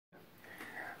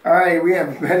All right, we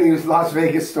have many Las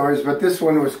Vegas stories, but this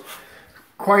one was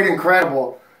quite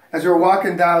incredible. As we were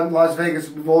walking down Las Vegas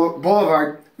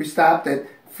Boulevard, we stopped in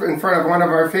front of one of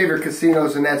our favorite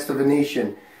casinos, and that's the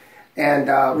Venetian. And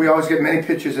we always get many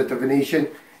pictures at the Venetian.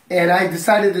 And I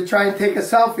decided to try and take a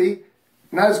selfie.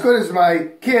 Not as good as my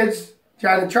kids,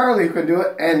 John and Charlie, who could do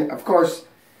it, and of course,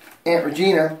 Aunt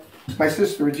Regina, my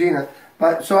sister Regina.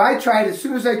 But so I tried. As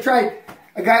soon as I tried,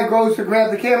 a guy goes to grab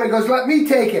the camera. He goes, "Let me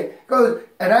take it." Goes,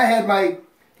 and I had my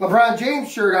LeBron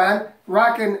James shirt on,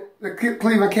 rocking the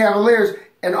Cleveland Cavaliers,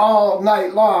 and all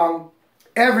night long,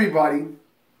 everybody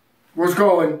was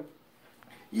going,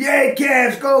 "Yay,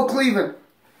 Cavs, go Cleveland!"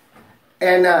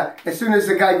 And as soon as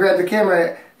the guy grabbed the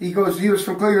camera, he goes, he was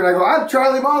from Cleveland. I go, "I'm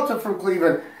Charlie Malta from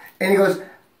Cleveland," and he goes,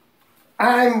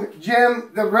 "I'm Jim,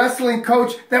 the wrestling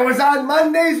coach that was on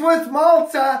Mondays with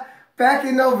Malta back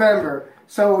in November."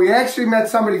 So we actually met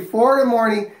somebody 4 in the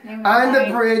morning on the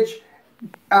bridge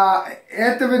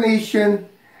at the Venetian.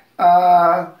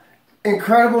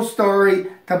 Incredible story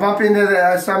to bump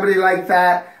into somebody like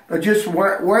that. But just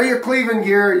wear your Cleveland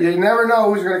gear. You never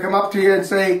know who's going to come up to you and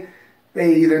say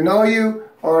they either know you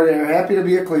or they're happy to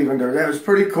be a Clevelander. That was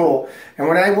pretty cool. And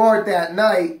when I wore it that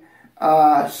night,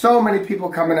 so many people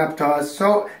coming up to us.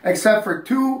 So except for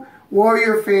 2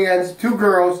 Warrior fans, 2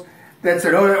 girls, that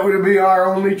said, "Oh, that would be our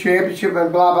only championship,"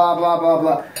 and blah, blah, blah, blah,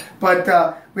 blah. But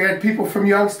we had people from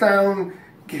Youngstown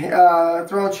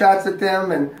throwing shots at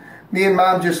them, and me and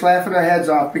Mom just laughing our heads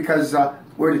off because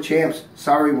we're the champs.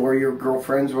 Sorry, Warrior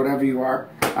girlfriends, whatever you are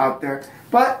out there.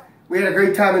 But we had a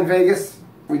great time in Vegas.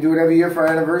 We do it every year for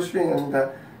our anniversary, and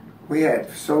we had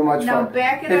so much fun. Now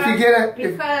back it up,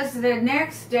 because the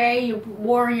next day you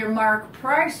wore your Mark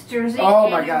Price jersey,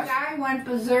 and the guy went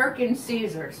berserk in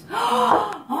Caesars.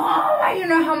 Oh, you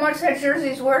know how much that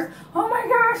jersey's worth? Oh my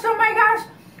gosh,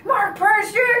 Mark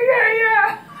Price,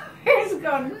 yeah. He's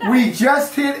going nuts. We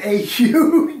just hit a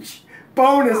huge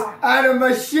bonus on a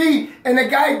machine, and the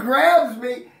guy grabs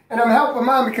me, and I'm helping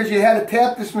Mom because you had to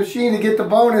tap this machine to get the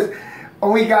bonus,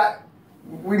 and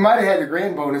we might have had the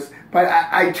grand bonus, but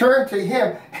I turned to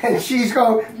him, and she's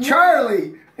going,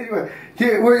 "Charlie!"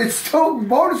 It's still,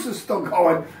 bonus is still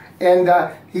going. And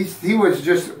he was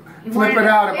just flipping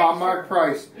out about Mark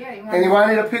Price. Yeah, and he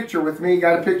wanted a picture with me,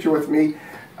 got a picture with me.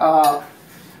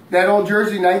 That old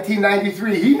jersey,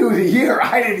 1993, he knew the year.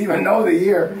 I didn't even know the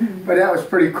year, but that was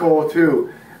pretty cool too.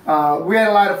 We had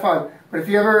a lot of fun. But if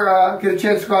you ever get a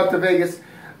chance to go out to Vegas,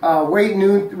 Wayne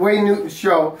Newton's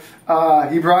show,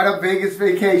 he brought up Vegas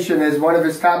Vacation as one of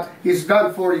his top. He's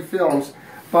done 40 films,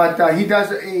 but he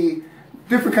does a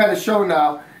different kind of show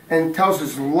now and tells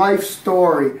his life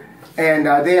story. And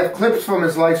they have clips from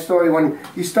his life story when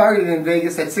he started in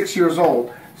Vegas at 6 years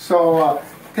old. So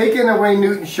take in the Wayne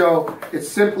Newton show. It's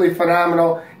simply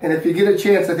phenomenal. And if you get a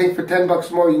chance, I think for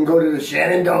 $10 more, you can go to the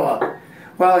Shenandoah.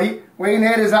 Well, Wayne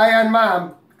had his eye on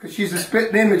Mom, because she's a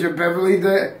spitting image of Beverly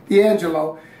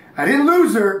D'Angelo. I didn't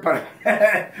lose her, but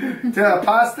to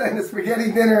pasta and a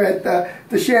spaghetti dinner at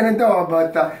the Shenandoah,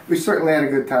 but we certainly had a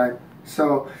good time.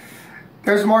 So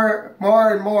there's more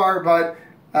and more, but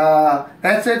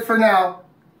that's it for now.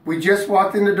 We just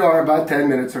walked in the door about 10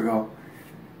 minutes ago.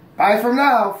 Bye from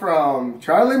now from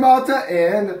Charlie Malta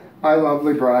and my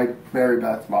lovely bride, Mary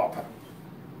Beth Malta.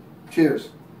 Cheers.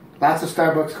 Lots of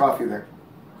Starbucks coffee there.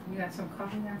 You got some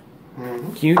coffee there?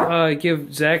 Mm-hmm. Can you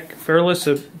give Zach Furless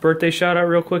a birthday shout out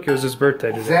real quick? It was his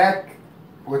birthday today. Zach,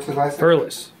 what's his last name?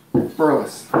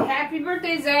 Furless. Happy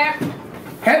birthday, Zach.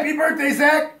 Happy birthday,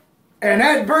 Zach. And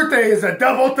that birthday is a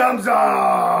double thumbs up.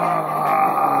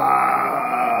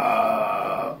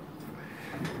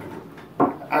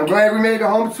 I'm glad we made it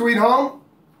home sweet home.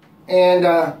 And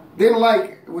didn't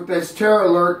like with this terror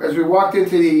alert as we walked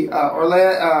into the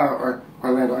Orlando,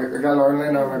 I got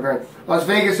Orlando on my brain. Las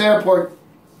Vegas airport.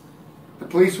 The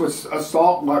police with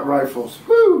assault rifles.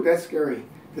 Whew, that's scary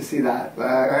to see that.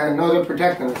 I know they're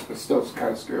protecting us, but still it's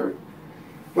kind of scary.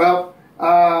 Well,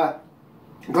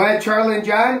 glad Charlie and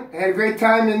John had a great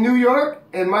time in New York,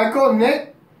 and Michael,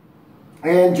 Nick,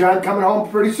 and John coming home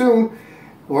pretty soon.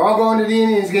 We're all going to the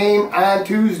Indians game on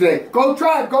Tuesday. Go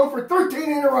Tribe, going for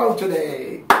 13 in a row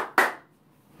today.